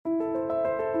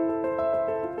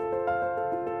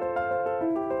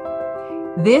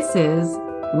This is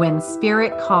When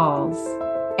Spirit Calls,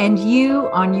 and you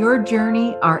on your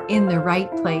journey are in the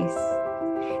right place.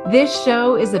 This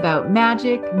show is about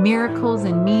magic, miracles,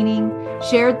 and meaning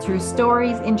shared through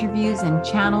stories, interviews, and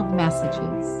channeled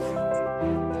messages.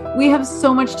 We have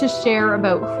so much to share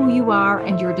about who you are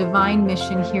and your divine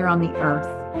mission here on the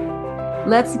earth.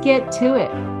 Let's get to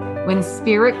it. When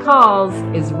Spirit Calls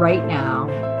is right now.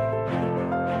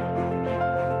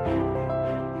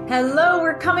 Hello,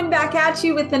 we're coming back at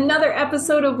you with another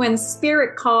episode of When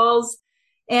Spirit Calls.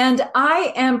 And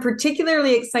I am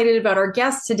particularly excited about our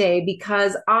guest today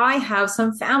because I have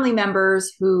some family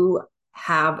members who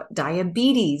have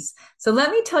diabetes. So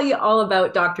let me tell you all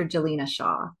about Dr. Jelena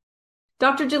Shaw.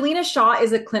 Dr. Jelena Shaw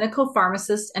is a clinical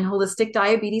pharmacist and holistic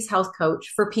diabetes health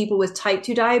coach for people with type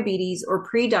 2 diabetes or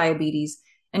pre-diabetes,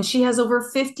 and she has over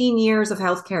 15 years of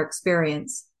healthcare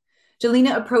experience.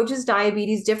 Jelena approaches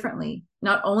diabetes differently.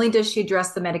 Not only does she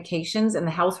address the medications and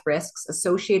the health risks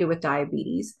associated with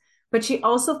diabetes, but she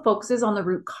also focuses on the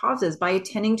root causes by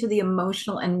attending to the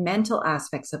emotional and mental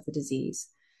aspects of the disease.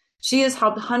 She has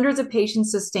helped hundreds of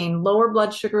patients sustain lower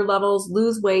blood sugar levels,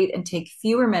 lose weight, and take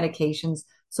fewer medications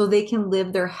so they can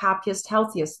live their happiest,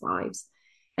 healthiest lives.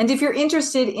 And if you're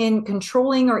interested in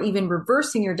controlling or even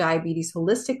reversing your diabetes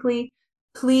holistically,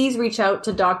 please reach out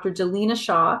to Dr. Jelena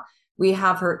Shaw. We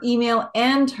have her email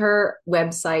and her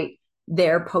website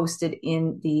there posted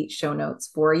in the show notes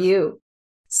for you.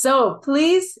 So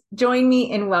please join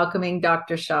me in welcoming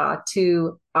Dr. Shaw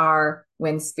to our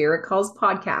When Spirit Calls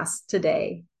podcast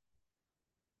today.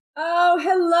 Oh,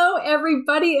 hello,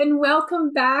 everybody, and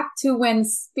welcome back to When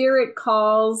Spirit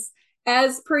Calls.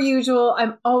 As per usual,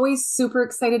 I'm always super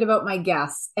excited about my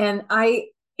guests, and I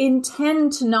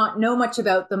intend to not know much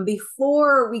about them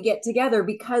before we get together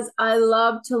because I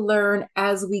love to learn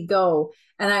as we go.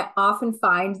 And I often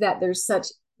find that there's such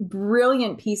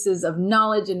brilliant pieces of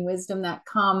knowledge and wisdom that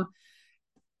come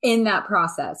in that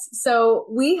process. So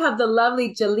we have the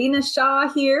lovely Jelena Shaw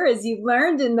here, as you've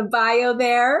learned in the bio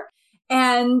there.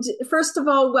 And first of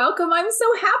all, welcome. I'm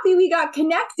so happy we got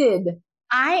connected.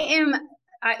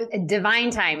 Divine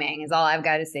timing is all I've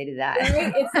got to say to that.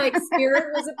 Right? It's like spirit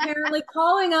was apparently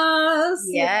calling us.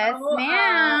 Yes,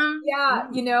 ma'am.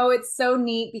 It's so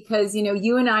neat because,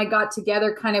 you and I got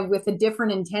together kind of with a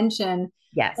different intention.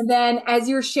 Yes. And then as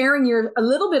you're sharing a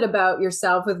little bit about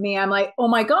yourself with me, I'm like, oh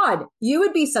my God, you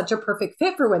would be such a perfect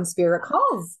fit for When Spirit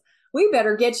Calls. We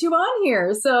better get you on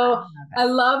here. So I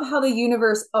love how the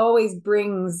universe always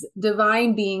brings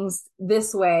divine beings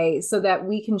this way so that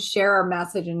we can share our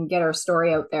message and get our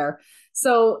story out there.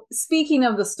 So speaking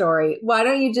of the story, why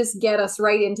don't you just get us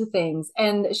right into things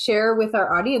and share with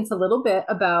our audience a little bit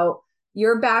about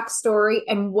your backstory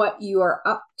and what you are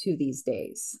up to these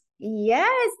days?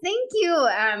 Yes, thank you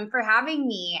for having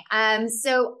me.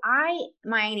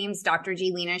 My name's Dr.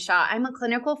 Jelena Shaw. I'm a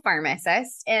clinical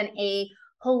pharmacist and a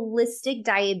holistic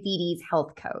diabetes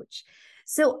health coach.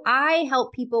 So I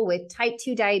help people with type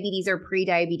 2 diabetes or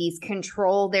pre-diabetes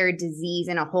control their disease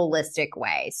in a holistic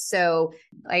way. So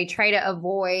I try to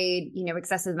avoid,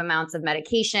 excessive amounts of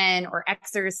medication or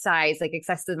exercise, like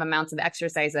excessive amounts of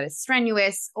exercise that is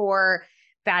strenuous or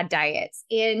bad diets.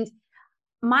 And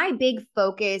my big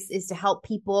focus is to help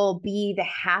people be the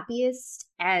happiest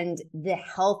and the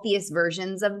healthiest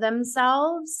versions of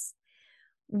themselves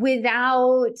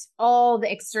without all the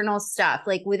external stuff,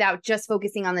 like without just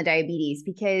focusing on the diabetes,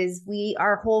 because we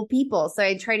are whole people. So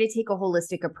I try to take a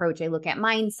holistic approach. I look at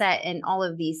mindset and all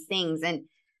of these things. And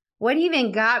what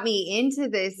even got me into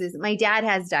this is my dad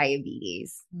has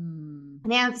diabetes. And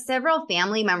I have several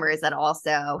family members that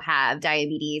also have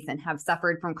diabetes and have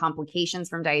suffered from complications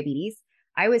from diabetes.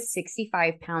 I was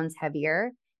 65 pounds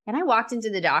heavier, and I walked into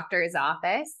the doctor's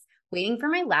office waiting for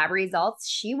my lab results.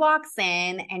 She walks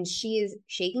in and she is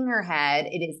shaking her head.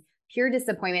 It is pure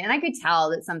disappointment. And I could tell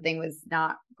that something was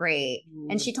not great.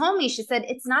 And she told me, she said,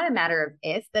 it's not a matter of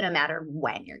if, but a matter of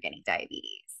when you're getting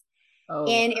diabetes.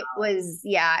 And it was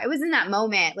in that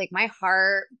moment, like my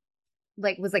heart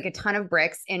was like a ton of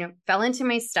bricks and it fell into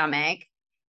my stomach.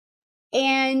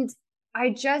 And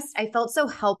I felt so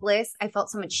helpless. I felt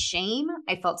so much shame.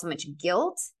 I felt so much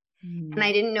guilt. And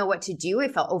I didn't know what to do. I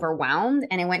felt overwhelmed.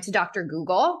 And I went to Dr.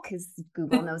 Google because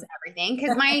Google knows everything.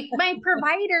 Because my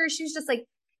provider, she was just like,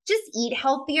 just eat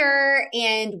healthier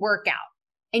and work out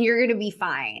and you're going to be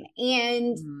fine.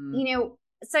 And,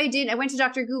 so I did. I went to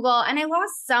Dr. Google and I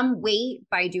lost some weight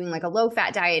by doing like a low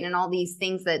fat diet and all these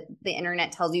things that the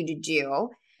internet tells you to do.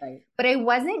 Right. But I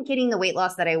wasn't getting the weight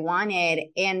loss that I wanted.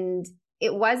 And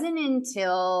it wasn't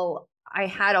until I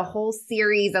had a whole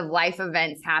series of life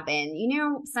events happen.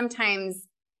 Sometimes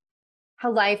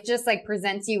how life just like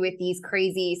presents you with these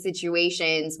crazy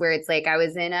situations where it's like I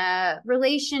was in a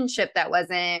relationship that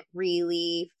wasn't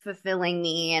really fulfilling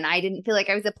me. And I didn't feel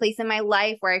like I was a place in my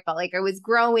life where I felt like I was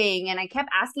growing. And I kept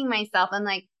asking myself, I'm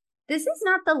like, this is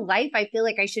not the life I feel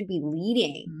like I should be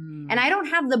leading. And I don't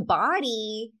have the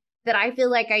body that I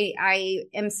feel like I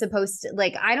am supposed to,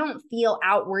 like, I don't feel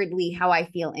outwardly how I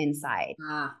feel inside.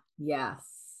 Yes.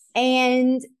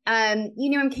 And,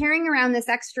 I'm carrying around this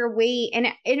extra weight, and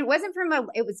it wasn't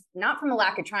it was not from a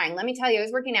lack of trying. Let me tell you, I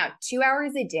was working out 2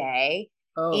 hours a day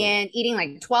and eating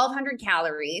like 1,200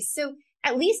 calories. So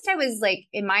at least I was like,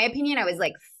 in my opinion, I was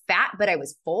like fat, but I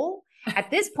was full.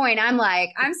 At this point, I'm like,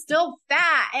 I'm still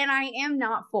fat and I am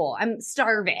not full. I'm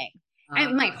starving.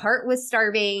 My heart was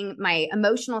starving. My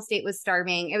emotional state was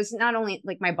starving. It was not only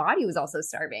like my body was also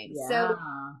starving. Yeah. So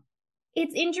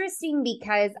it's interesting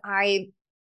because I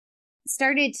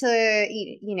started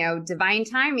to, divine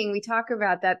timing. We talk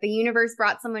about that. The universe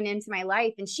brought someone into my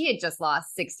life and she had just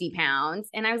lost 60 pounds.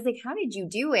 And I was like, how did you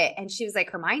do it? And she was like,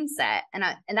 her mindset. And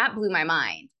that blew my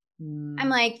mind. I'm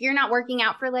like, you're not working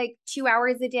out for like 2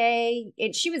 hours a day.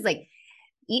 And she was like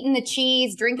eating the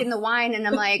cheese, drinking the wine. And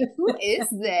I'm like, who is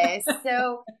this?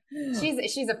 So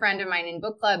she's a friend of mine in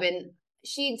book club. And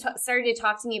she started to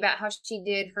talk to me about how she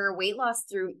did her weight loss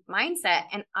through mindset.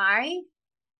 And I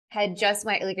had just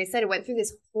like I said, it went through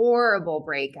this horrible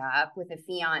breakup with a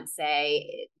fiance.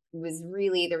 It was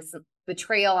really, there was some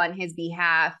betrayal on his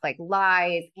behalf, like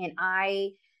lies. And I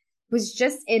was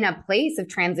just in a place of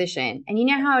transition. And you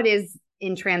know how it is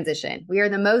in transition. We are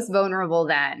the most vulnerable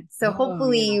then. So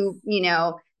hopefully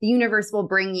the universe will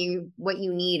bring you what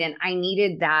you need. And I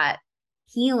needed that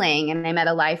healing. And I met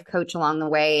a life coach along the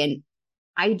way. And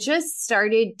I just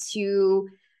started to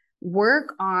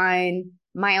work on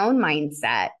my own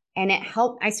mindset. And it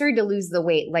helped. I started to lose the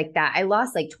weight like that. I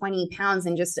lost like 20 pounds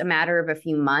in just a matter of a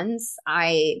few months.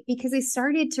 Because I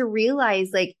started to realize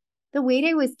like the weight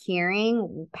I was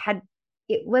carrying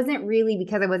it wasn't really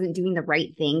because I wasn't doing the right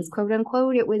things, quote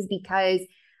unquote. It was because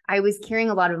I was carrying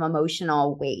a lot of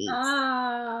emotional weight.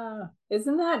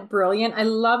 Isn't that brilliant? I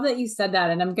love that you said that.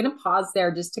 And I'm going to pause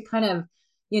there just to kind of,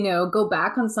 go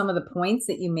back on some of the points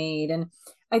that you made. And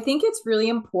I think it's really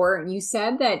important. You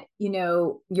said that,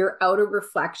 your outer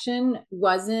reflection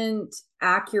wasn't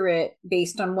accurate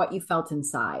based on what you felt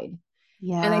inside.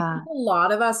 Yeah. And I think a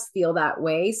lot of us feel that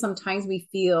way. Sometimes we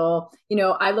feel,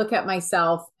 I look at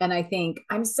myself and I think,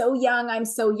 I'm so young. I'm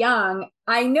so young.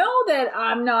 I know that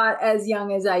I'm not as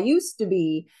young as I used to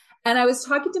be. And I was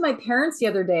talking to my parents the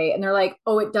other day and they're like,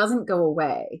 oh, it doesn't go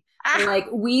away. Like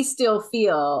we still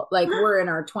feel like we're in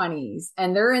our 20s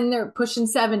and they're in there pushing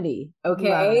 70.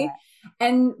 Okay.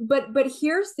 And, but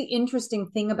here's the interesting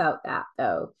thing about that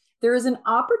though. There is an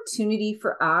opportunity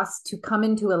for us to come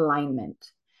into alignment.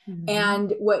 Mm-hmm.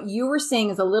 And what you were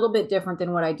saying is a little bit different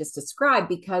than what I just described,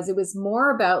 because it was more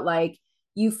about like,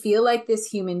 you feel like this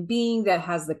human being that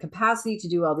has the capacity to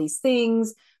do all these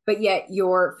things, but yet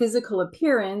your physical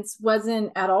appearance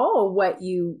wasn't at all what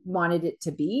you wanted it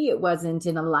to be. It wasn't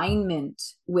in alignment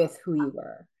with who you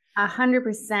were.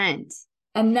 100%.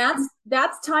 And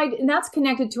that's tied and that's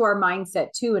connected to our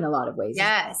mindset too, in a lot of ways.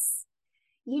 Yes.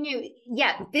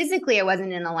 Physically I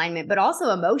wasn't in alignment, but also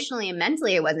emotionally and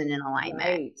mentally I wasn't in alignment.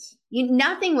 Right.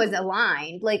 Nothing was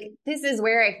aligned. Like, this is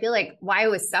where I feel like why I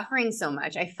was suffering so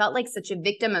much. I felt like such a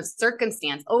victim of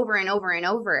circumstance over and over and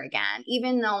over again,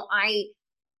 even though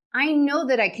I know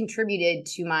that I contributed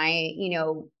to my,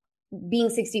 being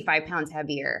 65 pounds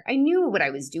heavier. I knew what I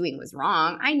was doing was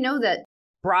wrong. I know that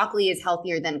broccoli is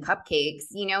healthier than cupcakes.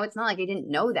 It's not like I didn't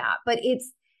know that, but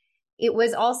it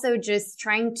was also just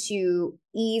trying to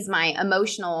ease my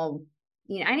emotional,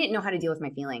 I didn't know how to deal with my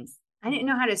feelings. I didn't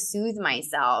know how to soothe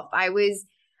myself. I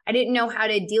didn't know how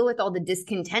to deal with all the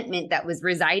discontentment that was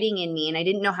residing in me, and I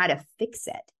didn't know how to fix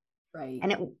it. Right.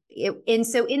 And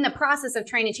so in the process of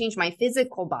trying to change my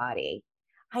physical body,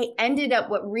 I ended up,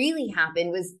 what really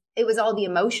happened was it was all the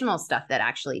emotional stuff that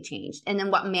actually changed. And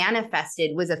then what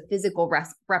manifested was a physical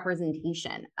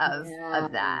representation of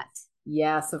that.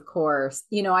 Yes, of course.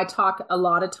 I talk a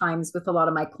lot of times with a lot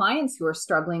of my clients who are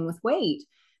struggling with weight,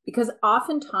 because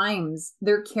oftentimes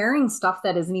they're carrying stuff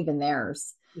that isn't even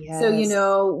theirs. Yes.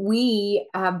 So, we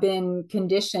have been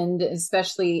conditioned,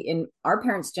 especially in our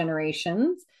parents'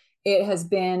 generations, it has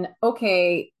been,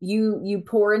 okay, you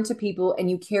pour into people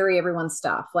and you carry everyone's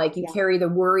stuff. Like you carry the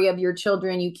worry of your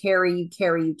children, you carry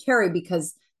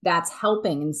because that's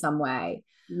helping in some way.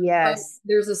 Yes. But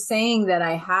there's a saying that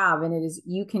I have, and it is,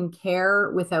 you can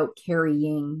care without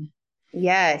carrying.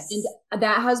 Yes. And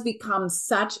that has become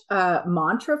such a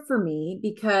mantra for me,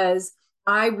 because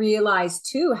I realized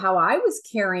too how I was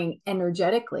carrying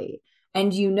energetically.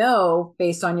 And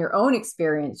based on your own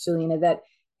experience, Jelena, that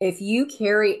if you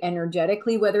carry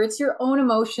energetically, whether it's your own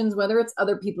emotions, whether it's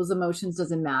other people's emotions,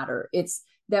 doesn't matter. It's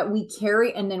that we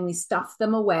carry and then we stuff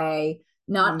them away,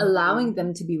 not allowing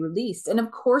them to be released. And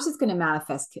of course, it's going to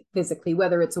manifest physically,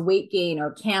 whether it's a weight gain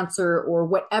or cancer or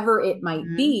whatever it might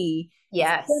be.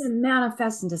 Yes. It's going to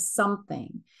manifest into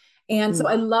something. And so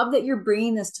I love that you're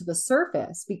bringing this to the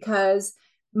surface, because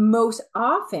most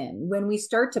often when we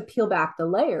start to peel back the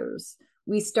layers,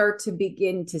 we start to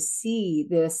begin to see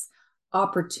this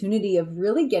opportunity of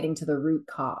really getting to the root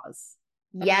cause.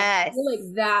 And yes. I feel like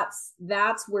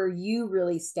that's where you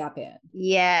really step in.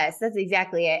 Yes, that's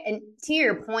exactly it. And to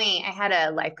your point, I had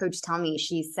a life coach tell me,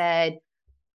 she said,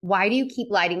 why do you keep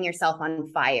lighting yourself on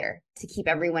fire? To keep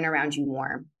everyone around you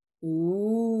warm.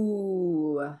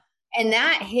 Ooh. And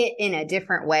that hit in a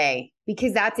different way,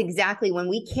 because that's exactly when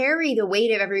we carry the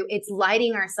weight of it's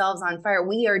lighting ourselves on fire.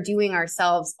 We are doing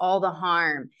ourselves all the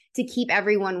harm to keep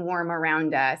everyone warm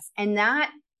around us. And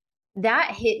that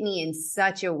hit me in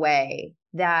such a way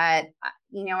that,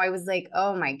 I was like,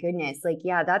 oh my goodness, like,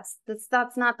 yeah, that's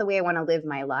not the way I want to live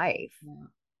my life. Yeah.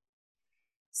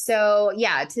 So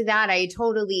yeah, to that, I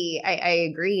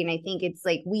agree. And I think it's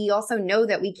like, we also know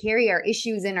that we carry our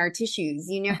issues in our tissues.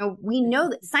 We know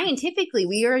that scientifically,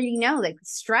 we already know that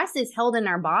stress is held in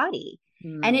our body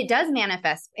and it does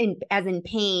manifest as in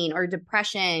pain or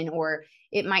depression, or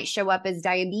it might show up as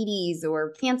diabetes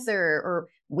or cancer or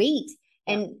weight.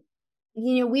 Yeah. And,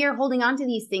 we are holding on to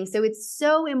these things. So it's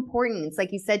so important. It's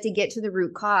like you said, to get to the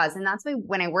root cause. And that's why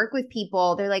when I work with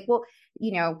people, they're like, well,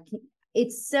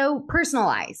 it's so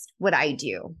personalized what I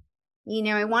do.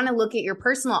 I want to look at your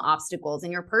personal obstacles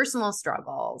and your personal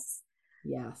struggles.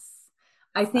 Yes.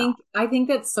 I think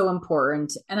that's so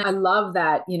important. And I love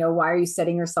that, why are you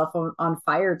setting yourself on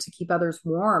fire? To keep others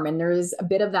warm. And there is a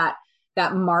bit of that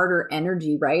martyr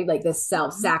energy, right? Like this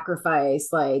self-sacrifice,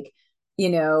 like,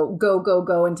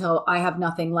 go until I have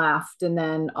nothing left, and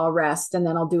then I'll rest, and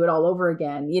then I'll do it all over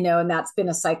again, and that's been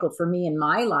a cycle for me in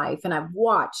my life. And I've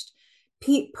watched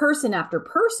person after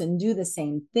person do the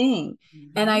same thing.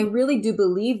 And I really do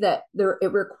believe that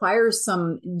it requires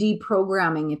some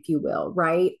deprogramming, if you will,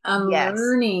 right?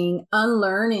 Unlearning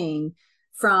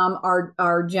from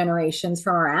our generations,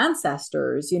 from our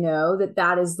ancestors,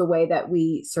 that is the way that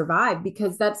we survive,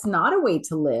 because that's not a way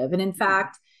to live. And in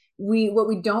fact, what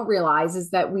we don't realize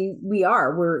is that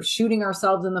we're shooting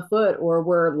ourselves in the foot, or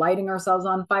we're lighting ourselves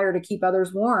on fire to keep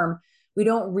others warm. We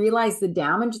don't realize the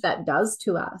damage that does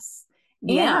to us.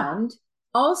 Yeah. And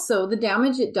also the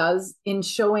damage it does in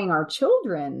showing our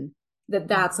children that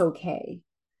that's okay.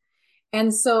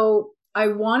 And so I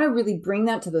want to really bring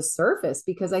that to the surface,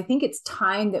 because I think it's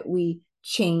time that we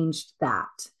changed that.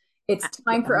 It's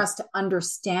time for us to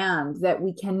understand that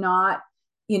we cannot,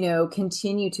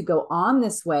 continue to go on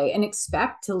this way and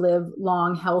expect to live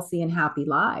long, healthy, and happy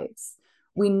lives.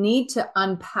 We need to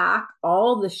unpack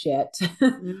all the shit,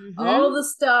 all the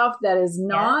stuff that is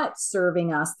not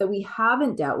serving us, that we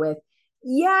haven't dealt with.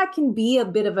 Yeah, it can be a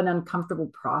bit of an uncomfortable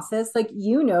process. Like,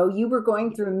 you were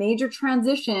going through a major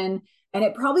transition, and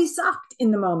it probably sucked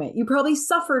in the moment. You probably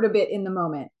suffered a bit in the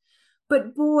moment.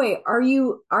 But boy, are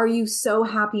you so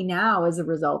happy now as a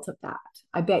result of that?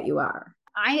 I bet you are.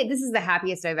 This is the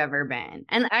happiest I've ever been.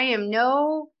 And I am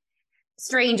no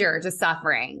stranger to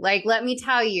suffering. Like, let me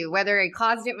tell you, whether I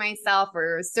caused it myself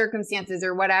or circumstances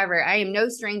or whatever, I am no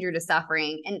stranger to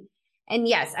suffering. And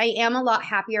yes, I am a lot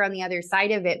happier on the other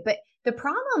side of it. But the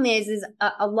problem is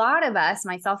a lot of us,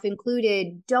 myself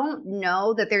included, don't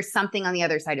know that there's something on the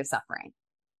other side of suffering.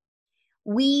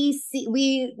 We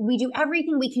do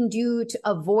everything we can do to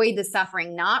avoid the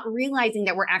suffering, not realizing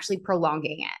that we're actually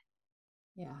prolonging it.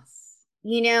 Yes.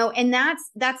 And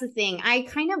that's the thing. I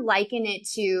kind of liken it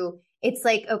to, it's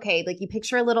like, okay, like you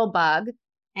picture a little bug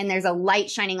and there's a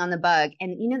light shining on the bug,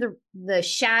 and the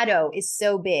shadow is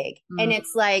so big, and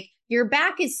it's like your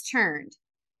back is turned,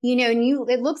 and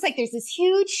it looks like there's this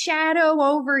huge shadow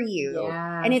over you.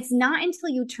 Yeah. And it's not until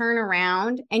you turn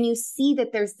around and you see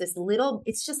that there's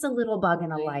it's just a little bug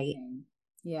in a light.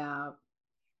 Yeah.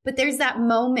 But there's that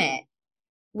moment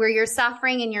where your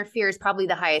suffering and your fear is probably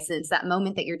the highest. And it's that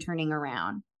moment that you're turning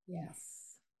around. Yes.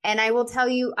 And I will tell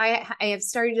you, I have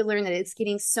started to learn that it's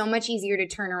getting so much easier to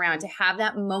turn around, to have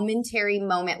that momentary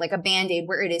moment, like a Band-Aid,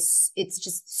 where it's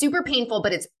just super painful,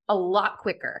 but it's a lot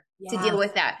quicker to deal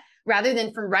with that, rather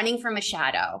than from running from a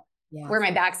shadow where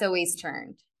my back's always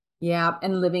turned. Yeah.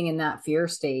 And living in that fear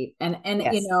state. And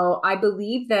I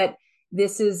believe that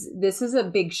this is a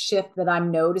big shift that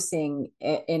I'm noticing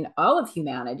in all of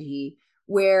humanity,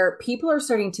 where people are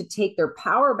starting to take their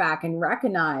power back and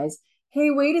recognize, hey,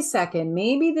 wait a second,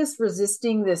 maybe this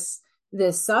resisting this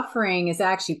this suffering is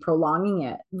actually prolonging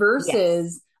it versus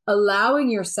Yes. allowing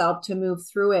yourself to move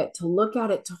through it, to look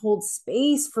at it, to hold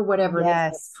space for whatever it is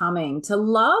that's Yes. coming, to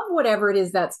love whatever it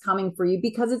is that's coming for you,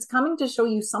 because it's coming to show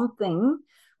you something,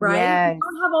 right? We Yes.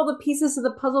 don't have all the pieces of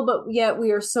the puzzle, but yet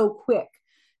we are so quick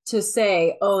to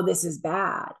say, oh, this is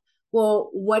bad. Well,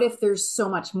 what if there's so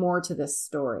much more to this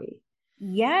story?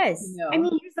 Yes. You I know?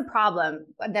 mean, here's the problem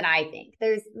that I think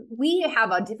we have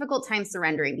a difficult time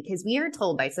surrendering because we are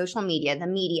told by social media, the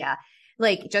media,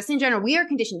 like just in general, we are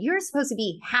conditioned. You're supposed to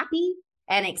be happy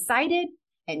and excited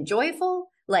and joyful,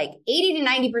 like 80 to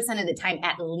 90% of the time,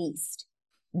 at least.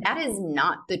 That is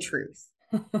not the truth,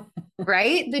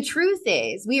 right? The truth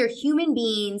is we are human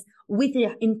beings with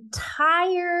an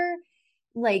entire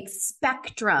like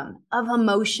spectrum of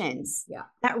emotions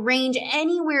that range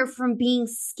anywhere from being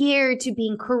scared to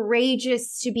being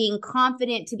courageous to being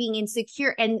confident to being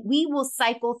insecure. And we will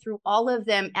cycle through all of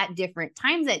them at different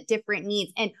times, at different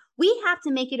needs. And we have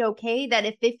to make it okay that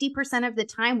if 50% of the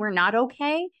time we're not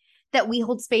okay, that we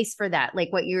hold space for that,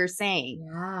 like what you were saying.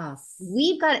 Yes.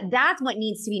 That's what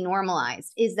needs to be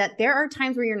normalized, is that there are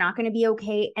times where you're not going to be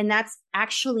okay. And that's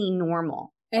actually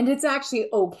normal. And it's actually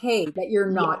okay that you're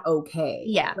not okay.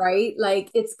 Yeah. Right. Like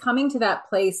it's coming to that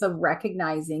place of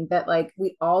recognizing that like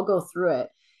we all go through it.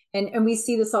 And we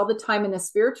see this all the time in the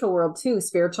spiritual world too,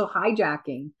 spiritual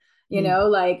hijacking, you know,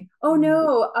 like, oh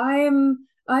no,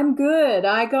 I'm good.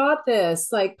 I got this,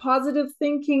 like positive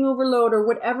thinking overload or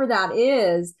whatever that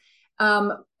is.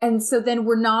 And so then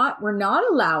we're not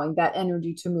allowing that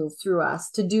energy to move through us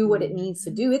to do what it needs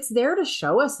to do. It's there to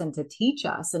show us and to teach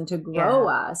us and to grow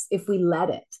us if we let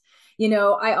it. You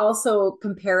know, I also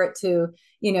compare it to,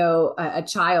 you know, a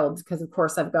child, because of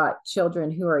course I've got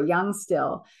children who are young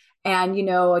still. And, you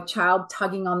know, a child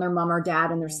tugging on their mom or dad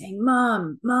and they're saying,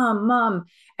 mom, mom, mom.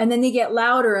 And then they get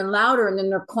louder and louder. And then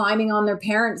they're climbing on their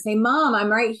parent, say, mom, I'm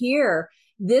right here.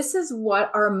 This is what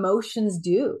our emotions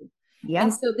do. Yeah.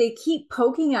 And so they keep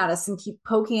poking at us and keep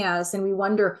poking at us. And we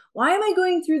wonder, why am I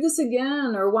going through this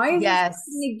again? Or why is this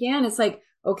happening again? It's like,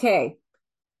 okay,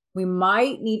 we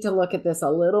might need to look at this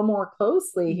a little more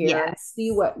closely here and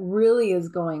see what really is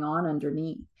going on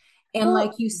underneath. And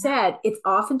like you said, it's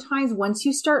oftentimes once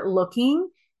you start looking,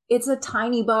 it's a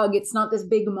tiny bug. It's not this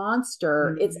big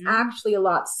monster. It's actually a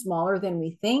lot smaller than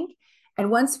we think. And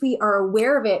once we are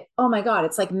aware of it, oh my God,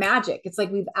 it's like magic. It's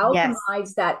like we've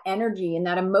alchemized that energy, and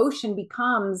that emotion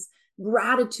becomes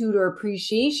gratitude or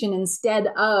appreciation instead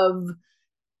of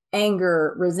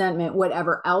anger, resentment,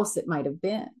 whatever else it might have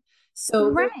been.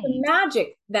 So there's the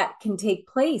magic that can take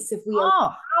place if we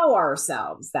allow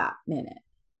ourselves that minute.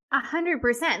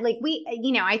 100%. Like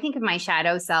you know, I think of my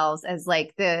shadow selves as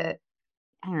like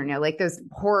I don't know, like those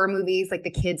horror movies, like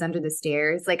The Kids Under the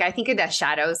Stairs. Like I think of that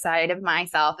shadow side of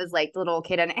myself as like the little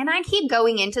kid. And I keep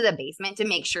going into the basement to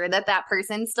make sure that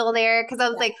person's still there. Cause I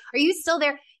was like, are you still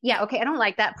there? Yeah. Okay. I don't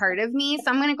like that part of me. So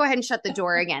I'm going to go ahead and shut the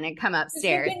door again and come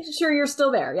upstairs. Making sure you're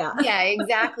still there. Yeah. Yeah,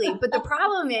 exactly. But the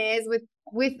problem is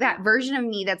with that version of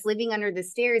me that's living under the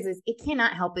stairs is it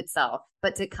cannot help itself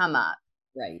but to come up.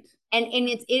 Right. And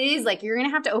it is like, you're going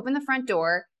to have to open the front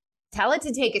door, tell it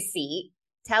to take a seat,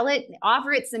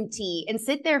 offer it some tea and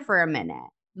sit there for a minute.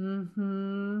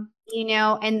 You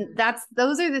know, and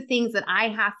those are the things that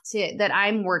that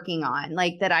I'm working on,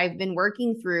 like that I've been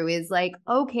working through is like,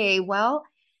 okay, well,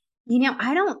 you know,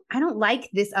 I don't like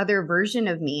this other version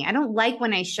of me. I don't like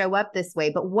when I show up this way,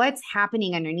 but what's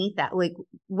happening underneath that? Like,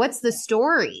 what's the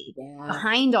story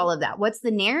behind all of that? What's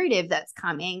the narrative that's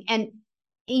coming? And,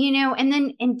 you know,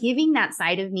 and giving that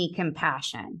side of me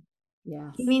compassion.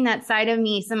 Yes. Giving that side of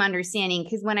me some understanding.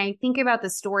 Because when I think about the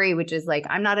story, which is like,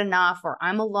 I'm not enough or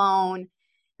I'm alone.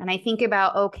 And I think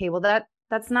about, okay, well,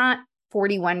 that's not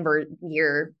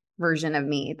 41-year version of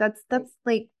me. That's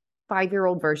like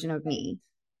 5-year-old version of me.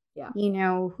 Yeah. You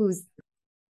know, who's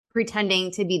pretending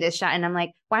to be this shot. And I'm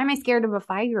like, why am I scared of a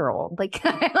 5-year-old? Like,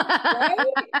 right?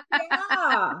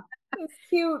 Yeah. It's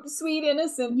cute, sweet,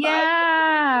 innocent.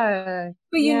 Yeah.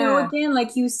 But you know, again,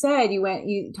 like you said,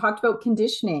 you talked about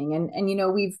conditioning and, you know,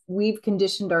 we've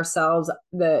conditioned ourselves,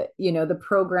 the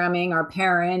programming, our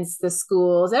parents, the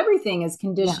schools, everything is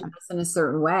conditioned us in a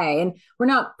certain way. And we're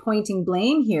not pointing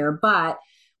blame here, but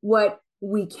what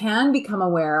we can become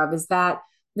aware of is that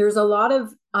there's a lot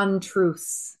of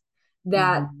untruths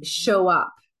that show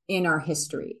up in our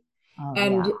history.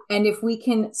 And if we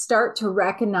can start to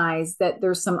recognize that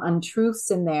there's some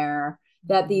untruths in there,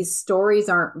 that these stories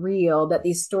aren't real, that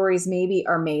these stories maybe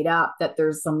are made up, that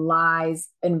there's some lies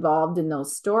involved in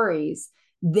those stories,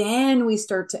 then we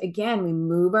start to, again, we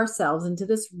move ourselves into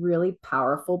this really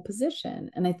powerful position.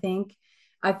 And I think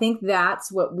I think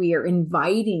that's what we are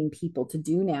inviting people to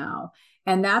do now.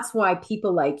 And that's why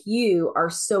people like you are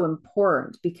so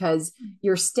important, because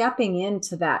you're stepping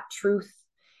into that truth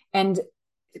and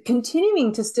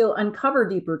continuing to still uncover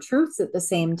deeper truths at the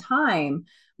same time.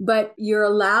 But you're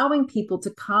allowing people to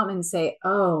come and say,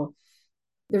 oh,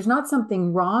 there's not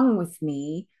something wrong with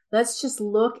me. Let's just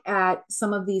look at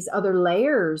some of these other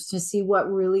layers to see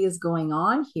what really is going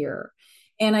on here.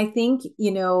 And I think,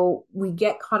 we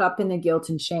get caught up in the guilt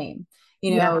and shame.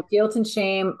 Guilt and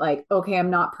shame, like, okay, I'm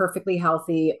not perfectly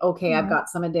healthy. Okay, I've got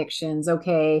some addictions.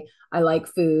 Okay, I like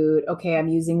food. Okay, I'm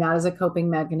using that as a coping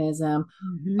mechanism.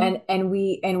 And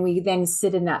we then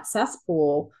sit in that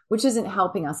cesspool, which isn't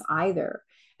helping us either.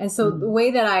 And so the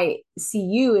way that I see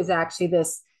you is actually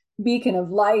this beacon of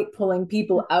light, pulling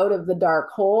people out of the dark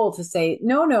hole to say,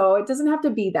 no, it doesn't have to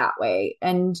be that way.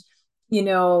 And,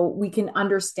 we can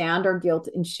understand our guilt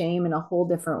and shame in a whole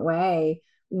different way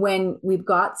when we've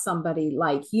got somebody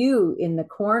like you in the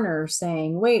corner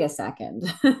saying, wait a second.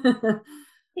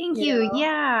 Thank you.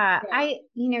 Yeah.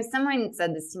 Someone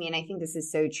said this to me, and I think this is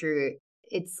so true.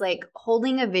 It's like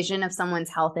holding a vision of someone's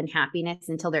health and happiness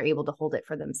until they're able to hold it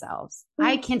for themselves.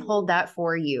 I can hold that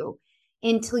for you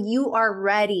until you are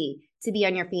ready to be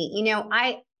on your feet.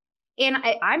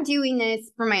 I'm doing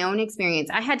this from my own experience.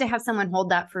 I had to have someone hold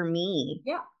that for me.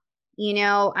 Yeah.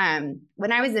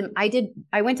 When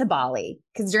I went to Bali,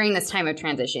 because during this time of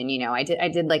transition, I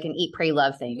did like an eat, pray,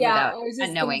 love thing without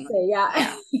unknowing.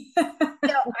 Yeah.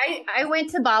 So I went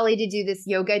to Bali to do this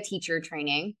yoga teacher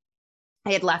training.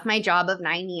 I had left my job of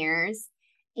 9 years,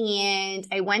 and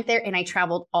I went there and I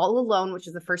traveled all alone, which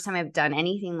is the first time I've done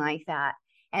anything like that.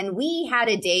 And we had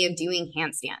a day of doing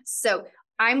handstands. So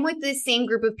I'm with this same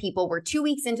group of people. We're 2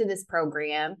 weeks into this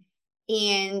program,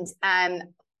 and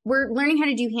we're learning how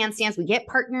to do handstands. We get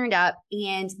partnered up,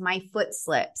 and my foot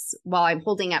slips while I'm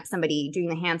holding up somebody doing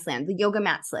the handstand. The yoga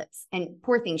mat slips, and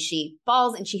poor thing, she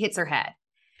falls and she hits her head.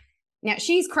 Now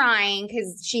she's crying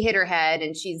because she hit her head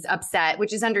and she's upset,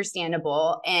 which is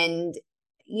understandable. And,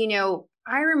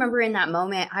 I remember in that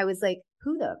moment, I was like,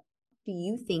 who the do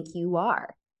you think you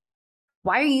are?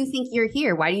 Why do you think you're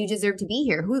here? Why do you deserve to be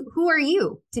here? Who are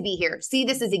you to be here? See,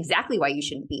 this is exactly why you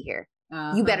shouldn't be here.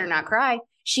 You better not cry.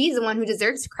 She's the one who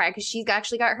deserves to cry because she's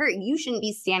actually got hurt. You shouldn't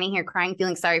be standing here crying,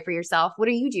 feeling sorry for yourself. What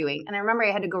are you doing? And I remember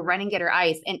I had to go run and get her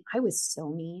ice. And I was so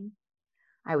mean.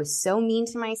 I was so mean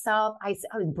to myself. I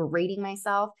was berating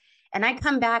myself. And I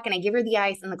come back and I give her the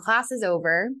ice and the class is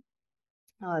over.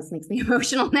 Oh, this makes me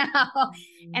emotional now.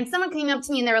 And someone came up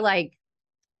to me and they were like,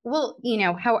 well,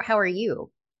 how are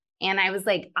you? And I was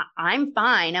like, I'm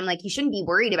fine. I'm like, you shouldn't be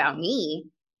worried about me.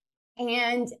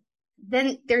 And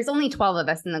then there's only 12 of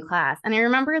us in the class. And I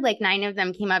remember like 9 of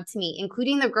them came up to me,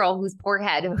 including the girl whose poor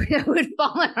head had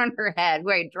fallen on her head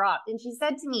where I dropped. And she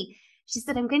said to me,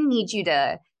 I'm going to need you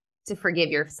to forgive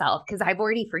yourself because I've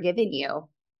already forgiven you.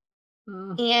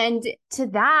 And to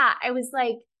that, I was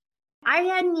like, I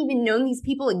hadn't even known these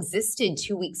people existed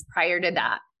 2 weeks prior to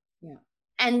that. Yeah.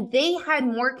 And they had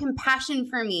more compassion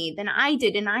for me than I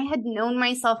did. And I had known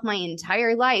myself my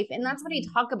entire life. And that's what I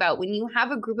talk about. When you have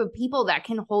a group of people that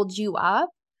can hold you up,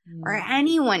 or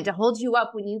anyone to hold you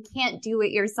up when you can't do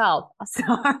it yourself.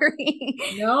 Sorry.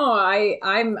 No,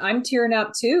 I'm tearing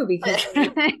up too, because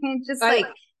it's just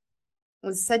it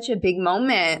was such a big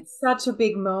moment. Such a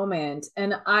big moment.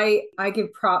 And I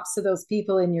give props to those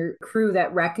people in your crew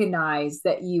that recognize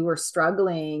that you were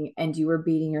struggling and you were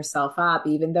beating yourself up,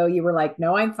 even though you were like,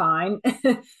 no, I'm fine.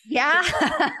 Yeah.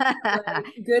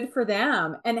 Good for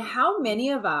them. And how many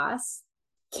of us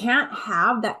can't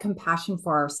have that compassion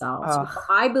for ourselves? Oh.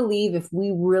 I believe if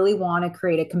we really want to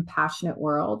create a compassionate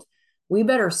world, we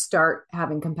better start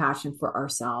having compassion for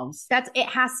ourselves. It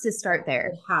has to start there.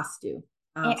 It has to.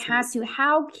 Absolutely. It has to.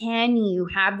 How can you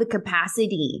have the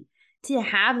capacity to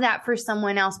have that for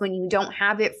someone else when you don't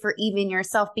have it for even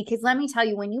yourself? Because let me tell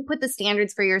you, when you put the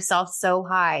standards for yourself so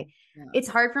high, it's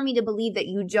hard for me to believe that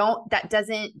that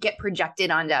doesn't get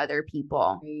projected onto other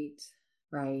people.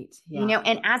 Right. Yeah.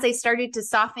 And as I started to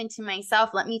soften to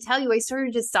myself, let me tell you, I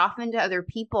started to soften to other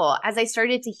people. As I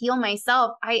started to heal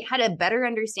myself, I had a better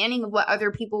understanding of what other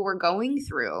people were going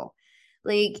through.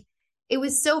 It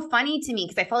was so funny to me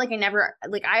because I felt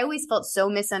like I always felt so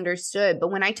misunderstood. But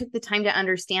when I took the time to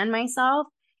understand myself,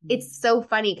 it's so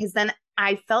funny because then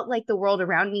I felt like the world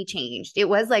around me changed. It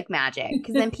was like magic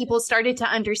because then people started to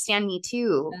understand me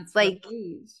too. That's great.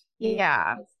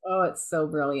 Yeah. Oh, it's so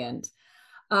brilliant.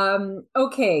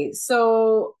 Okay.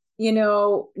 So,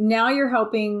 now you're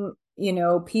helping,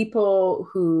 people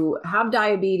who have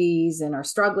diabetes and are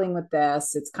struggling with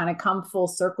this. It's kind of come full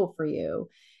circle for you.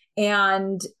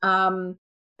 And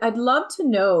I'd love to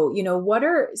know,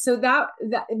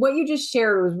 what you just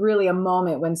shared was really a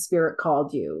moment when spirit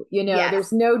called you. Yes.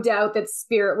 There's no doubt that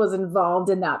spirit was involved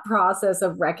in that process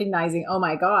of recognizing, oh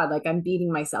my God, like I'm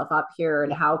beating myself up here.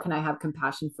 And how can I have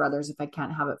compassion for others if I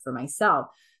can't have it for myself?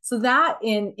 So that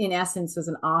in essence was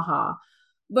an aha.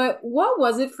 But what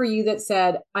was it for you that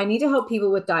said, I need to help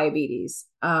people with diabetes?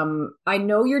 I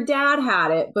know your dad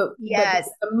had it, but Yes.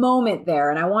 the moment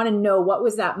there, and I want to know, what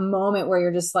was that moment where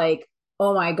you're just like,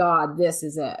 oh my God, this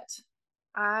is it?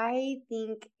 I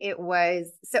think it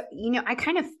was, I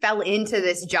kind of fell into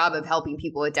this job of helping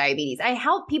people with diabetes. I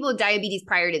helped people with diabetes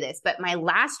prior to this, but my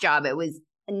last job, it was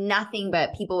nothing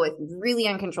but people with really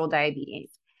uncontrolled diabetes.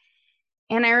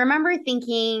 And I remember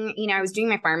thinking, I was doing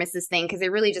my pharmacist thing because I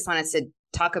really just wanted to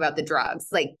talk about the drugs,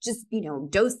 like just,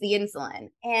 dose the insulin.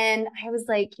 And I was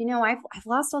like, I've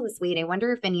lost all this weight. I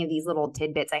wonder if any of these little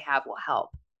tidbits I have will help.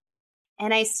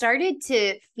 And I started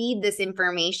to feed this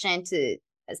information to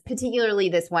particularly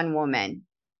this one woman.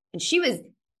 And she was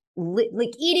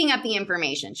like eating up the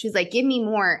information. She was like, give me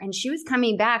more. And she was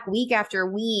coming back week after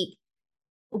week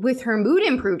with her mood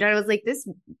improved. And I was like, this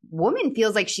woman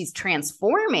feels like she's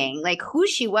transforming, like who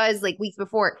she was like weeks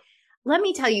before. Let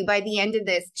me tell you, by the end of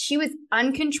this, she was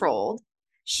uncontrolled.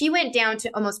 She went down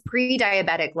to almost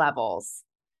pre-diabetic levels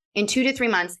in 2 to 3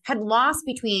 months, had lost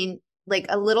between like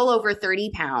a little over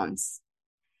 30 pounds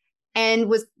and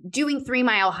was doing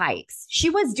 3-mile hikes. She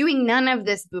was doing none of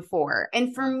this before.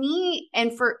 And for me,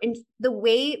 and the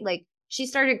way, like, she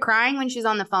started crying when she was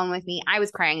on the phone with me. I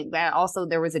was crying, but also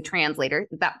there was a translator.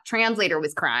 That translator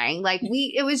was crying. Like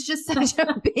it was just such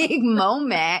a big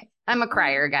moment. I'm a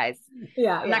crier, guys.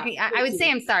 Yeah. I would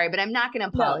say I'm sorry, but I'm not going to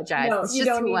apologize. No, it's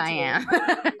just who I am.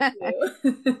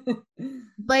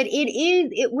 But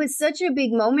it was such a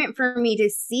big moment for me to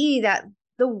see that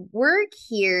the work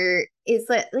here is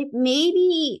that like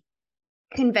maybe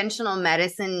conventional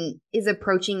medicine is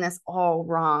approaching this all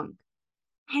wrong.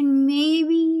 And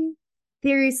maybe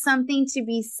there is something to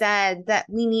be said that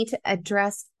we need to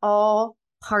address all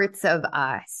parts of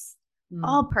us,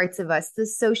 all parts of us, the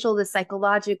social, the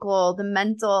psychological, the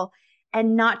mental,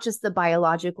 and not just the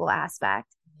biological aspect.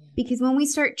 Because when we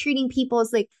start treating people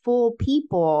as like full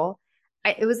people,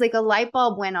 it was like a light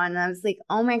bulb went on and I was like,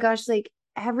 oh my gosh, like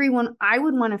everyone, I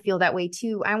would want to feel that way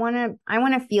too. I want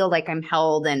to feel like I'm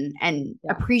held and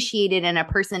appreciated and a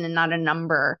person and not a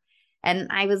number. And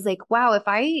I was like, wow, if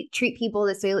I treat people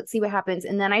this way, let's see what happens.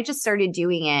 And then I just started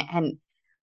doing it. And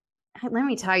let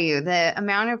me tell you, the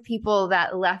amount of people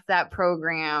that left that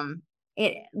program,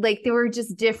 there were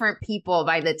just different people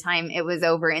by the time it was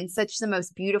over, in such the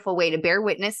most beautiful way to bear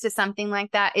witness to something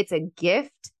like that. It's a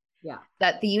gift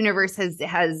that the universe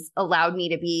has allowed me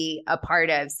to be a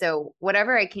part of. So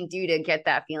whatever I can do to get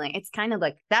that feeling, it's kind of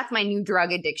like, that's my new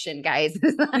drug addiction, guys.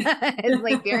 It's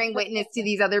like bearing witness to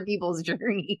these other people's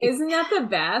journeys. Isn't that the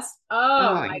best?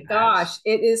 Oh my gosh.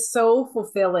 It is so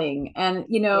fulfilling. And,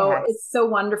 It's so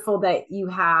wonderful that you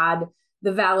had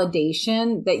the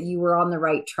validation that you were on the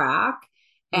right track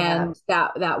and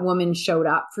that woman showed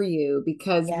up for you,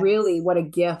 because really what a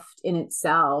gift in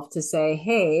itself to say,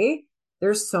 hey,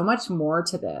 there's so much more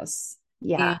to this.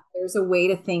 Yeah. And there's a way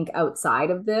to think outside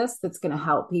of this that's going to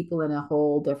help people in a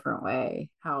whole different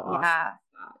way. How awesome is that?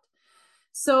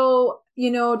 So,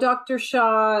 Dr.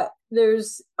 Shaw,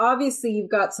 there's obviously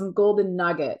you've got some golden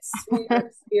nuggets from your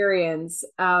experience.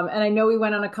 And I know we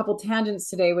went on a couple tangents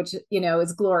today, which,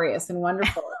 is glorious and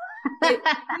wonderful.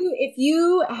 If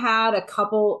you had a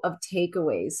couple of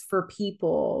takeaways for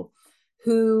people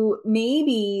who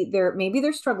maybe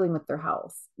they're struggling with their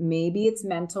health, maybe it's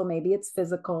mental, maybe it's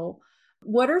physical,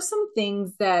 what are some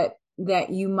things that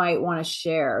you might want to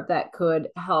share that could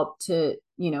help to,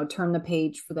 turn the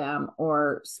page for them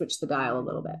or switch the dial a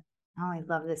little bit? Oh, I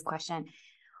love this question.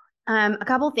 A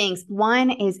couple things. One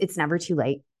is it's never too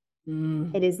late.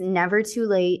 It is never too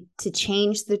late to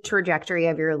change the trajectory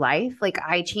of your life. Like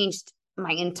I changed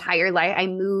my entire life. I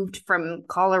moved from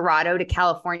Colorado to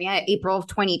California April of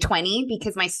 2020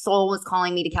 because my soul was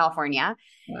calling me to California.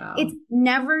 Wow. It's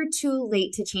never too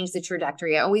late to change the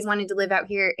trajectory. I always wanted to live out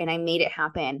here and I made it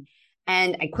happen.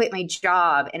 And I quit my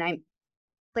job and I'm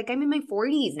in my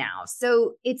 40s now.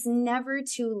 So it's never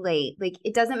too late. Like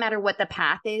it doesn't matter what the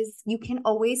path is. You can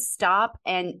always stop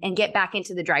and get back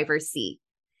into the driver's seat.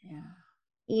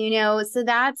 Yeah. So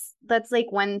that's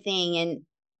like one thing.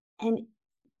 And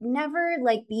never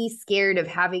like be scared of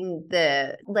having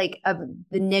the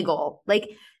niggle. Like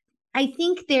I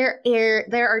think there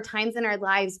are times in our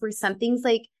lives where something's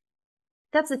like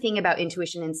that's the thing about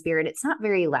intuition and spirit. It's not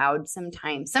very loud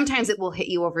sometimes. Sometimes it will hit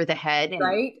you over the head. And,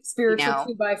 right. Spiritual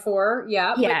 2x4.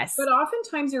 Yeah. Yes. But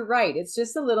oftentimes you're right. It's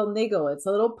just a little niggle. It's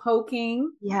a little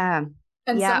poking. Yeah.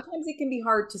 And sometimes it can be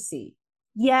hard to see.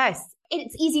 Yes.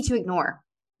 It's easy to ignore.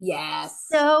 Yes.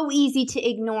 So easy to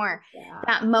ignore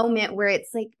that moment where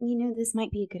it's like, this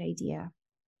might be a good idea.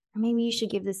 Or maybe you should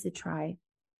give this a try.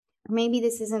 Or maybe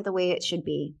this isn't the way it should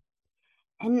be.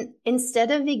 And instead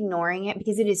of ignoring it,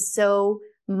 because it is so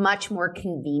much more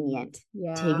convenient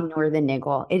to ignore the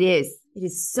niggle. It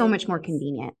is so much more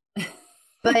convenient.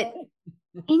 But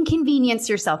inconvenience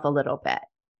yourself a little bit.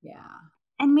 Yeah.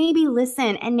 And maybe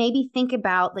listen and maybe think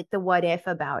about like the what if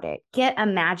about it. Get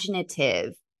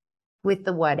imaginative with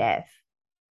the what if.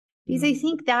 Because I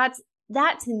think that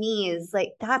to me is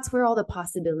like, that's where all the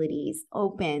possibilities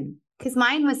open. Because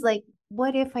mine was like,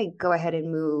 what if I go ahead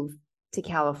and move to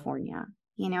California?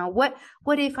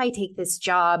 What if I take this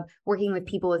job working with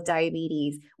people with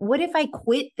diabetes? What if I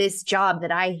quit this job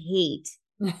that I hate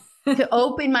to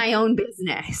open my own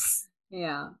business?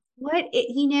 Yeah.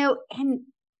 And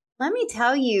let me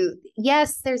tell you,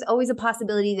 yes, there's always a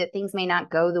possibility that things may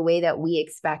not go the way that we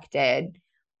expected,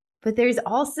 but there's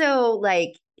also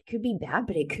like, it could be bad,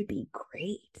 but it could be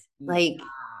great. Like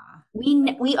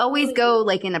we always go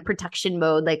like in a protection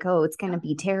mode, like, oh, it's going to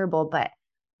be terrible, but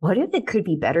what if it could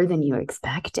be better than you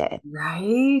expected?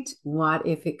 Right? What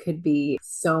if it could be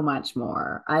so much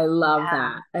more? I love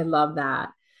that. I love that.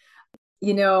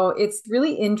 It's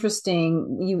really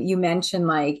interesting. You mentioned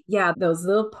like, those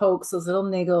little pokes, those little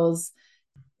niggles,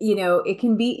 it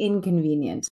can be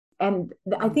inconvenient. And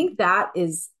I think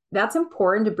that's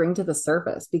important to bring to the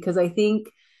surface, because I think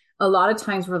a lot of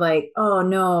times we're like, oh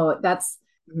no,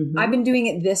 I've been doing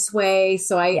it this way.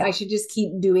 So I should just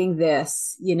keep doing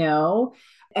this,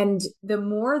 And the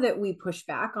more that we push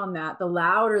back on that, the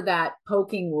louder that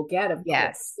poking will get, of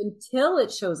course, until it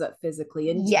shows up physically,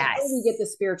 until we get the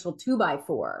spiritual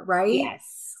 2x4, right?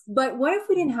 Yes. But what if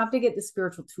we didn't have to get the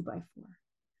spiritual 2x4?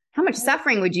 How much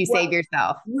suffering would you save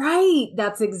yourself? Right.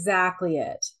 That's exactly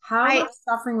it. How much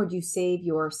suffering would you save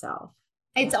yourself?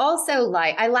 It's also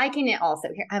like, I liken it also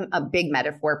here. I'm a big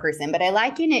metaphor person, but I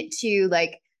liken it to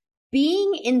like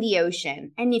being in the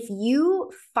ocean. And if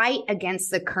you fight against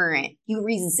the current, you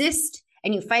resist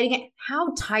and you fight again,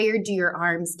 how tired do your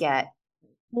arms get?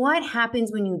 What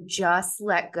happens when you just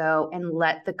let go and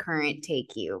let the current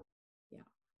take you?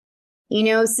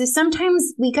 So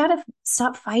sometimes we got to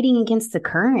stop fighting against the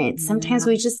current. Sometimes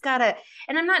we just got to,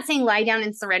 and I'm not saying lie down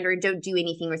and surrender and don't do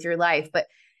anything with your life, but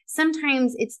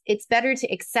sometimes it's better to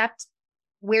accept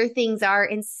where things are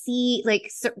and see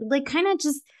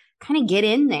kind of get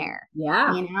in there.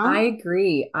 Yeah. I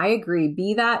agree.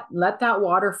 Let that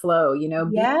water flow, be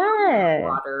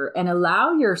water and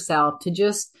allow yourself to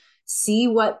just see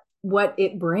what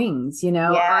it brings.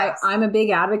 I'm a big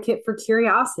advocate for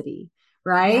curiosity.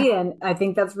 Right. Yeah. And I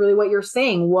think that's really what you're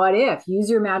saying. What if? Use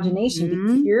your imagination,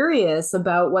 be curious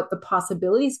about what the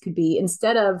possibilities could be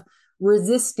instead of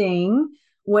resisting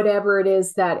whatever it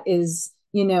is that is,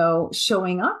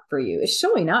 showing up for you. It's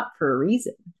showing up for a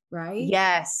reason. Right.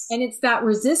 Yes. And it's that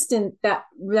resistance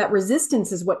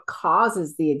is what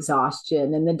causes the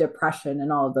exhaustion and the depression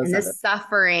and all of those. And the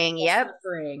suffering.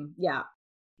 Suffering. Yeah.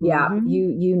 Yeah.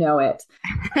 You know it.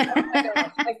 Oh my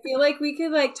gosh. I feel like we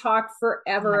could talk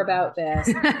forever about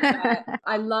this.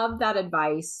 I love that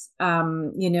advice.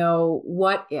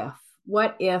 What if?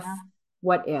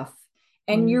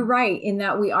 And you're right in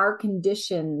that we are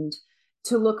conditioned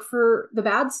to look for the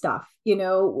bad stuff.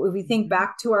 If we think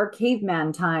back to our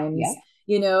caveman times,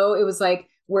 it was like,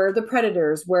 where are the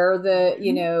predators? Where are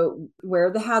the, where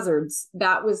are the hazards?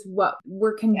 That was what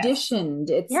we're conditioned.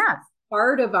 It's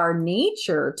part of our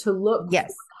nature to look for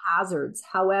hazards.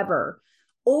 However,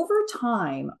 over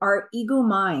time, our ego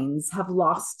minds have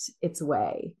lost its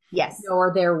way.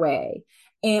 Or their way.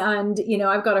 And,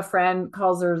 I've got a friend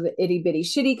calls her the itty bitty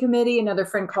shitty committee. Another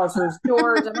friend calls her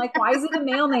George. I'm like, why is it a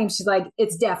male name? She's like,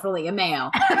 it's definitely a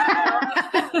male.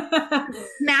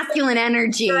 Masculine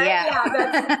energy. Right?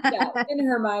 That's in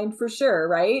her mind for sure.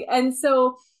 Right. And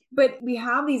so, but we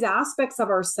have these aspects of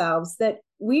ourselves that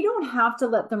we don't have to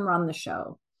let them run the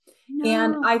show. No.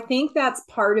 And I think that's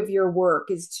part of your work,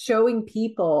 is showing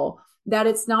people that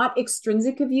it's not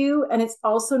extrinsic of you. And it's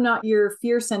also not your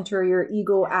fear center, your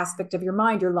ego aspect of your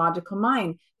mind, your logical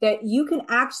mind, that you can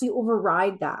actually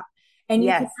override that. And you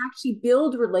can actually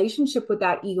build relationship with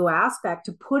that ego aspect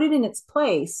to put it in its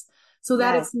place so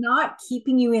that it's not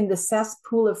keeping you in the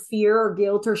cesspool of fear or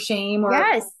guilt or shame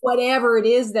or whatever it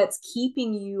is that's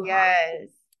keeping you.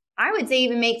 I would say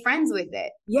even make friends with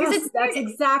it. Yes, that's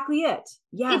exactly it.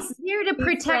 Yes. It's there to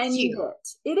protect you.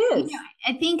 It is.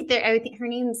 I think her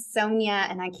name's Sonia,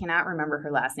 and I cannot remember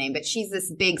her last name, but she's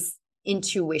this big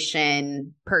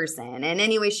intuition person. And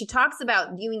anyway, she talks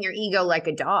about viewing your ego like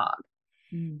a dog.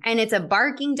 And it's a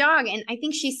barking dog. And I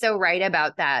think she's so right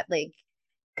about that, like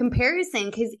comparison.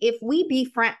 Because if we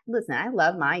befriend, listen, I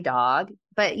love my dog,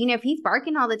 but if he's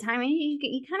barking all the time,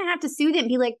 you kind of have to soothe it and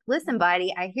be like, listen,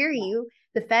 buddy, I hear you.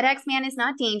 The FedEx man is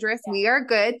not dangerous. We are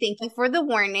good. Thank you for the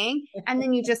warning. And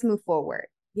then you just move forward.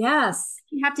 Yes.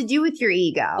 You have to do with your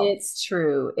ego. It's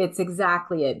true. It's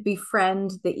exactly it.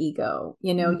 Befriend the ego.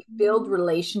 You build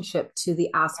relationship to the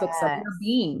aspects of your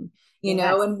being.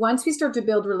 And once we start to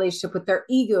build relationship with our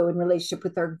ego and relationship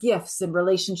with our gifts and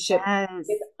relationship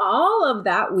with all of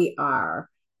that we are,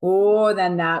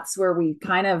 then that's where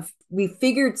we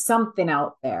figured something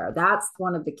out there. That's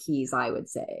one of the keys, I would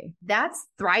say. That's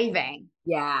thriving.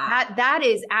 Yeah. That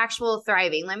is actual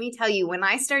thriving. Let me tell you, when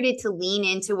I started to lean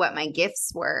into what my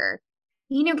gifts were,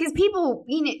 because people,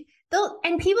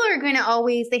 people are going to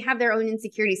always, they have their own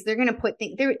insecurities. So they're going to put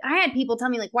things there. I had people tell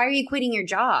me like, why are you quitting your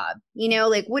job?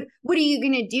 Like, what are you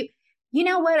going to do? You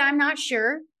know what? I'm not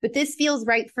sure, but this feels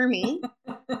right for me.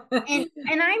 and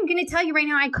I'm going to tell you right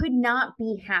now, I could not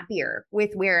be happier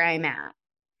with where I'm at.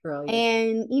 Brilliant.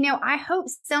 And, I hope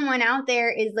someone out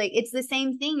there is like, it's the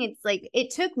same thing. It's like,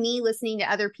 it took me listening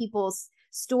to other people's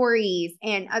stories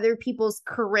and other people's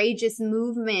courageous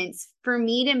movements for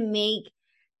me to make,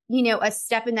 a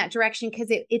step in that direction, because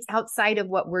it's outside of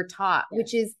what we're taught,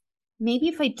 which is maybe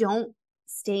if I don't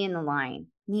stay in the line,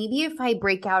 maybe if I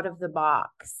break out of the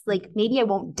box, like maybe I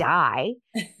won't die,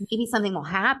 maybe something will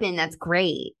happen. That's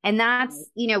great. And that's,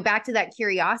 back to that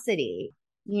curiosity,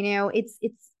 it's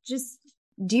just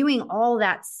doing all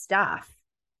that stuff.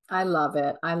 I love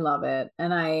it.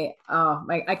 And I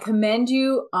commend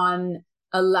you on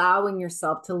allowing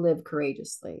yourself to live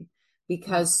courageously,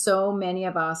 because so many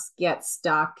of us get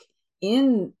stuck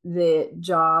in the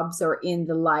jobs or in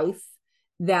the life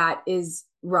that is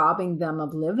robbing them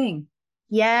of living.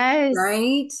 Yes.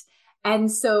 Right.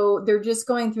 And so they're just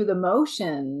going through the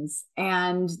motions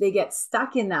and they get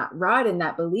stuck in that rut and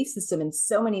that belief system. And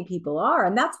so many people are,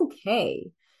 and that's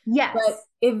okay. Yes. But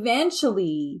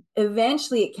eventually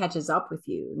it catches up with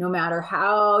you. No matter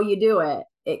how you do it,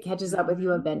 it catches up with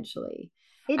you eventually.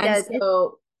 It does.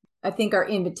 So I think our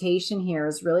invitation here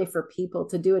is really for people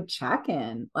to do a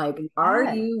check-in. Like,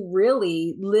 are you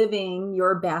really living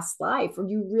your best life? Are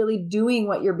you really doing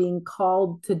what you're being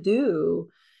called to do?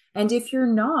 And if you're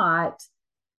not,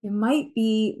 it might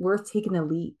be worth taking a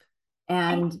leap.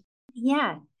 And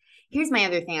here's my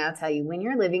other thing I'll tell you. When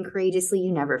you're living courageously,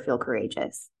 you never feel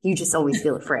courageous. You just always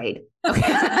feel afraid. Okay.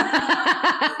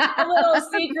 A little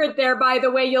secret there, by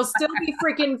the way, you'll still be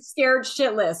freaking scared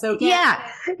shitless. Okay. Yeah.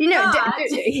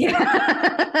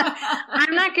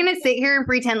 I'm not going to sit here and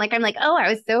pretend like I'm like, oh, I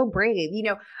was so brave.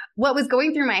 What was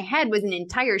going through my head was an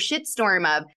entire shitstorm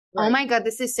of, oh my God,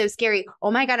 this is so scary.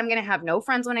 Oh my God, I'm going to have no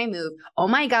friends when I move. Oh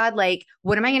my God, like,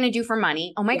 what am I going to do for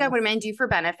money? Oh my God, what am I going to do for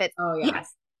benefits? Oh yeah.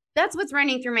 Yes. That's what's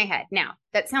running through my head. Now,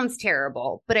 that sounds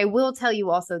terrible, but I will tell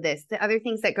you also this. The other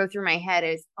things that go through my head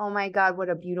is, oh my God, what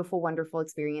a beautiful, wonderful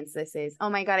experience this is. Oh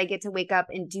my God, I get to wake up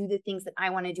and do the things that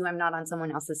I want to do. I'm not on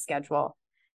someone else's schedule.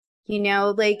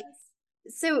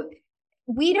 So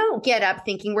we don't get up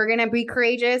thinking we're going to be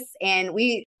courageous, and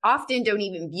we often don't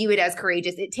even view it as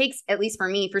courageous. It takes, at least for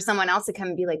me, for someone else to come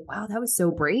and be like, wow, that was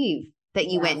so brave that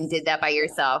you went and did that by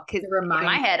yourself. Because in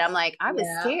my head, I'm like, I was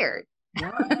scared.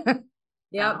 Yeah.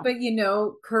 Yeah, but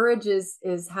courage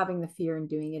is having the fear and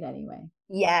doing it anyway.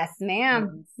 Yes,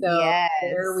 ma'am.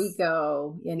 There we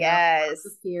go. Have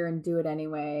the fear and do it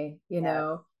anyway.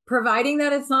 Providing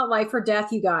that it's not life or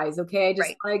death, you guys. Okay,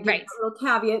 just want to give a little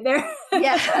caveat there.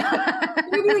 Yeah,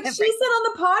 maybe like she said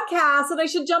on the podcast that I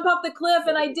should jump off the cliff,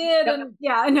 and I did. No.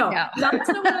 And no. That's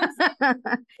not what I'm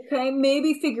saying. Okay,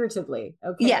 maybe figuratively.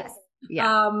 Okay. Yes.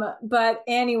 Yeah. But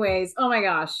anyways, oh my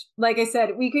gosh, like I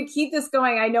said, we could keep this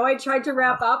going. I know I tried to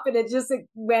wrap up and it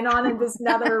went on in this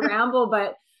another ramble,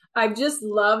 but I've just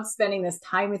loved spending this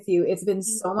time with you. It's been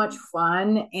so much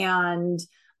fun, and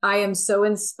I am so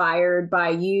inspired by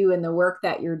you and the work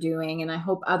that you're doing. And I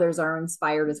hope others are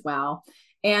inspired as well.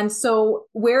 And so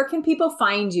where can people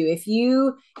find you? If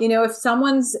if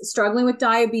someone's struggling with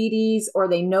diabetes, or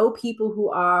they know people who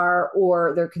are,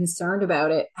 or they're concerned about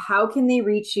it, how can they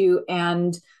reach you,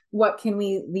 and what can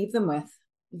we leave them with?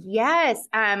 Yes.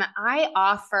 I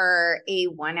offer a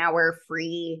 1-hour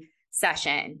free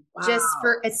session, just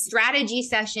for a strategy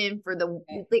session for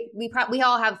we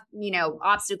all have,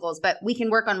 obstacles, but we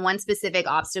can work on one specific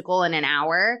obstacle in an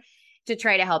hour. to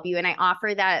try to help you. And I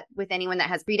offer that with anyone that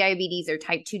has prediabetes or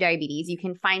type 2 diabetes. You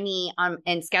can find me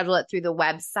and schedule it through the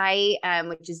website,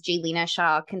 which is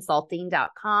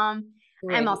jaylenashawconsulting.com.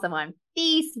 Right. I'm also on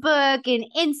Facebook and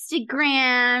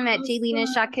Instagram at Jaylena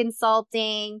Shaw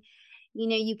Consulting.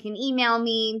 You can email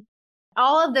me.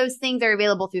 All of those things are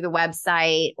available through the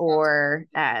website or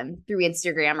through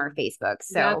Instagram or Facebook.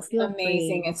 So that's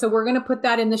amazing. And so we're going to put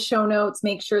that in the show notes,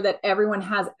 make sure that everyone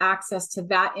has access to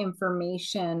that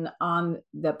information on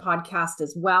the podcast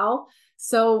as well.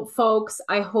 So folks,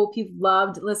 I hope you've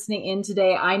loved listening in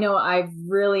today. I know I've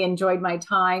really enjoyed my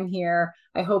time here.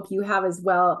 I hope you have as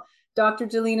well. Dr.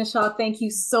 Jaylena Shaw, thank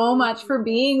you so much for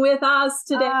being with us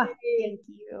today. Thank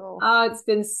you. It's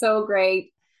been so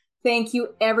great. Thank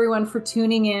you, everyone, for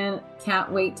tuning in.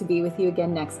 Can't wait to be with you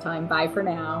again next time. Bye for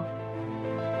now.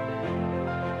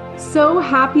 So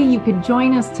happy you could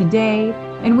join us today,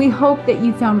 and we hope that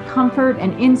you found comfort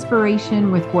and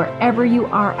inspiration with wherever you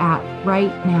are at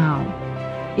right now.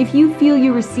 If you feel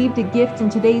you received a gift in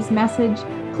today's message,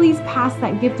 please pass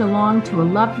that gift along to a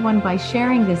loved one by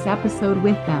sharing this episode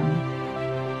with them.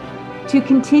 To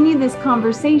continue this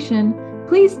conversation,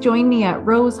 please join me at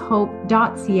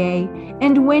rosehope.ca,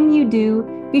 and when you do,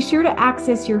 be sure to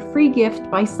access your free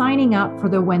gift by signing up for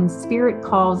the When Spirit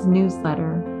Calls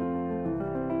newsletter.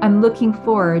 I'm looking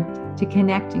forward to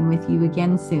connecting with you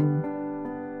again soon.